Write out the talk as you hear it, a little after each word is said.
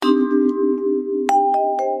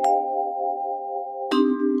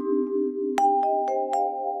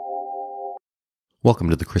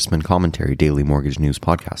Welcome to the Chrisman Commentary Daily Mortgage News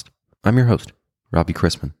Podcast. I'm your host, Robbie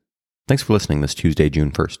Chrisman. Thanks for listening this Tuesday,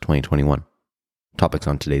 June 1st, 2021. Topics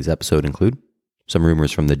on today's episode include some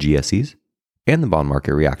rumors from the GSEs and the bond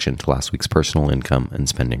market reaction to last week's personal income and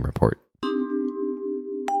spending report.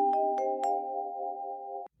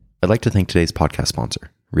 I'd like to thank today's podcast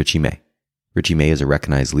sponsor, Richey May. Richey May is a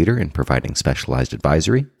recognized leader in providing specialized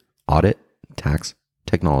advisory, audit, tax,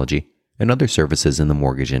 technology, and other services in the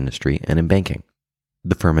mortgage industry and in banking.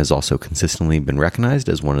 The firm has also consistently been recognized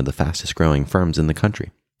as one of the fastest growing firms in the country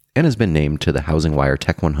and has been named to the Housing Wire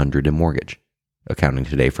Tech 100 in mortgage, Accounting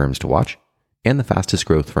Today Firms to Watch, and the fastest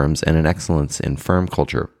growth firms and an excellence in firm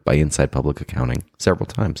culture by Inside Public Accounting several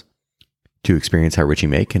times. To experience how Richey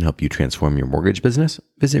May can help you transform your mortgage business,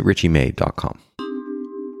 visit richeymay.com.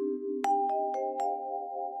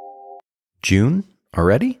 June?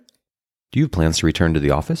 Already? Do you have plans to return to the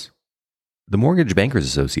office? The Mortgage Bankers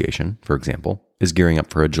Association, for example, is gearing up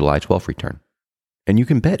for a July 12th return, and you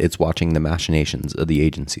can bet it's watching the machinations of the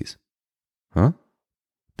agencies. Huh?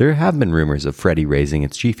 There have been rumors of Freddie raising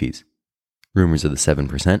its G-fees, rumors of the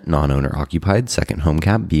 7% non-owner occupied second home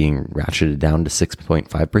cap being ratcheted down to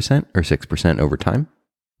 6.5% or 6% over time,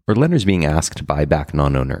 or lenders being asked to buy back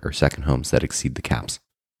non-owner or second homes that exceed the caps.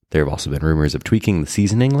 There have also been rumors of tweaking the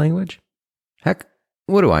seasoning language. Heck,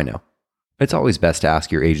 what do I know? It's always best to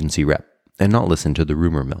ask your agency rep and not listen to the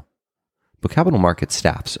rumor mill. But capital market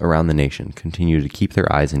staffs around the nation continue to keep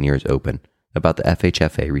their eyes and ears open about the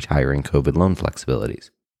FHFA retiring COVID loan flexibilities,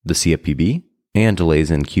 the CFPB, and delays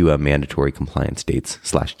in QM mandatory compliance dates /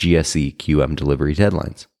 GSE QM delivery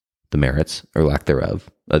deadlines, the merits, or lack thereof,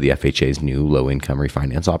 of the FHA's new low-income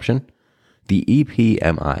refinance option, the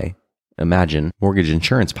EPMI, Imagine mortgage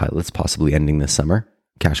insurance pilots possibly ending this summer,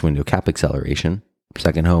 cash window cap acceleration,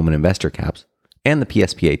 second home and investor caps, and the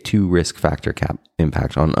PSPA 2 risk factor cap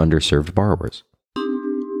impact on underserved borrowers.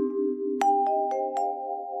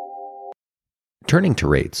 Turning to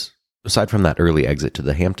rates, aside from that early exit to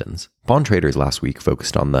the Hamptons, bond traders last week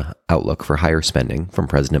focused on the outlook for higher spending from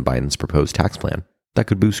President Biden's proposed tax plan that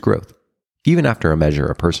could boost growth, even after a measure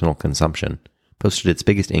of personal consumption posted its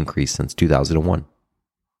biggest increase since 2001.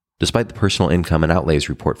 Despite the personal income and outlays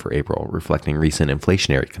report for April reflecting recent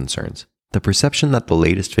inflationary concerns, the perception that the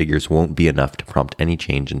latest figures won't be enough to prompt any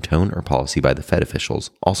change in tone or policy by the Fed officials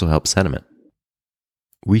also helps sentiment.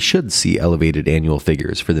 We should see elevated annual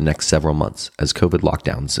figures for the next several months as COVID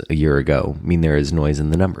lockdowns a year ago mean there is noise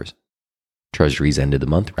in the numbers. Treasuries ended the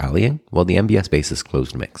month rallying, while the MBS basis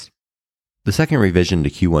closed mixed. The second revision to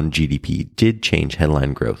Q1 GDP did change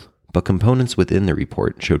headline growth, but components within the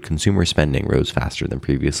report showed consumer spending rose faster than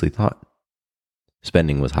previously thought.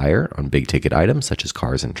 Spending was higher on big-ticket items such as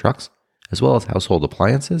cars and trucks, as well as household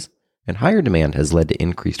appliances, and higher demand has led to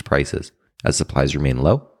increased prices as supplies remain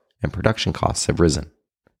low and production costs have risen.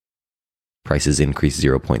 Prices increased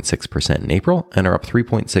 0.6% in April and are up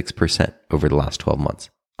 3.6% over the last 12 months,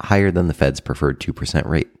 higher than the Fed's preferred 2%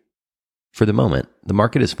 rate. For the moment, the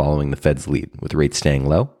market is following the Fed's lead, with rates staying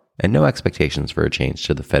low and no expectations for a change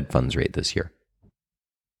to the Fed funds rate this year.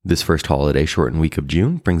 This first holiday-shortened week of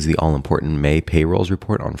June brings the all-important May payrolls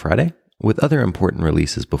report on Friday, with other important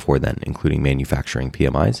releases before then, including manufacturing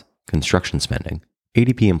PMIs, construction spending,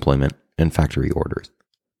 ADP employment, and factory orders.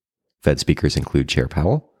 Fed speakers include Chair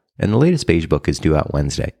Powell, and the latest Beige Book is due out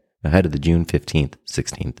Wednesday, ahead of the June 15th,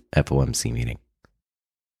 16th FOMC meeting.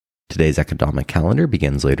 Today's economic calendar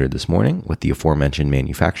begins later this morning with the aforementioned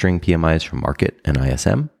manufacturing PMIs from Market and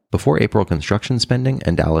ISM, before April construction spending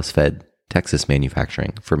and Dallas Fed Texas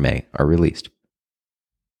manufacturing for May are released.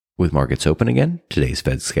 With markets open again, today's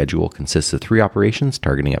Fed schedule consists of 3 operations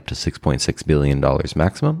targeting up to $6.6 billion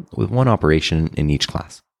maximum, with 1 operation in each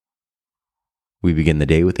class. We begin the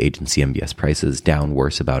day with agency MBS prices down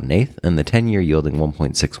worse about 1/8 and the 10-year yielding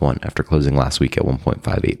 1.61 after closing last week at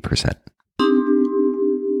 1.58%.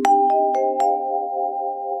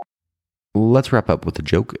 Let's wrap up with a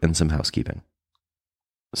joke and some housekeeping.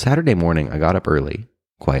 Saturday morning, I got up early,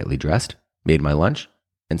 quietly dressed, made my lunch,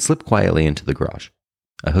 and slipped quietly into the garage.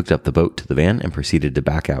 I hooked up the boat to the van and proceeded to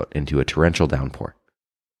back out into a torrential downpour.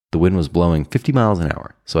 The wind was blowing 50 miles an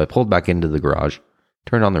hour, so I pulled back into the garage,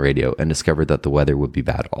 turned on the radio, and discovered that the weather would be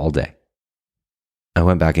bad all day. I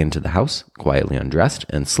went back into the house, quietly undressed,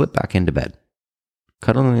 and slipped back into bed.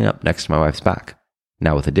 Cuddling up next to my wife's back,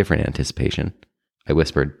 now with a different anticipation, I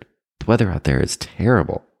whispered, "The weather out there is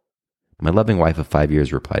terrible." My loving wife of 5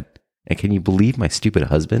 years replied, "And can you believe my stupid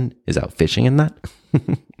husband is out fishing in that?"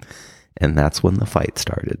 And that's when the fight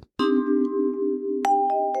started.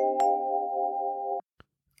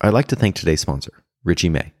 I'd like to thank today's sponsor, Richey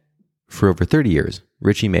May. For over 30 years,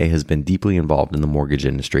 Richey May has been deeply involved in the mortgage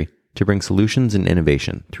industry to bring solutions and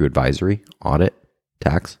innovation through advisory, audit,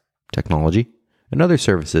 tax, technology, and other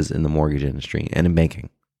services in the mortgage industry and in banking.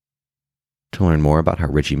 To learn more about how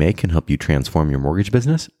Richie May can help you transform your mortgage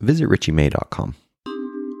business, visit richiemay.com.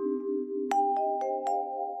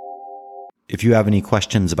 If you have any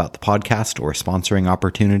questions about the podcast or sponsoring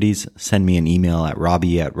opportunities, send me an email at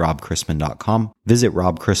robbie@robchrisman.com. Visit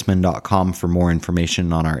robchrisman.com for more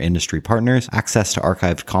information on our industry partners, access to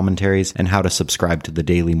archived commentaries, and how to subscribe to the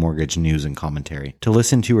daily mortgage news and commentary. To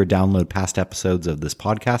listen to or download past episodes of this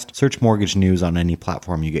podcast, search Mortgage News on any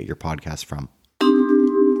platform you get your podcast from.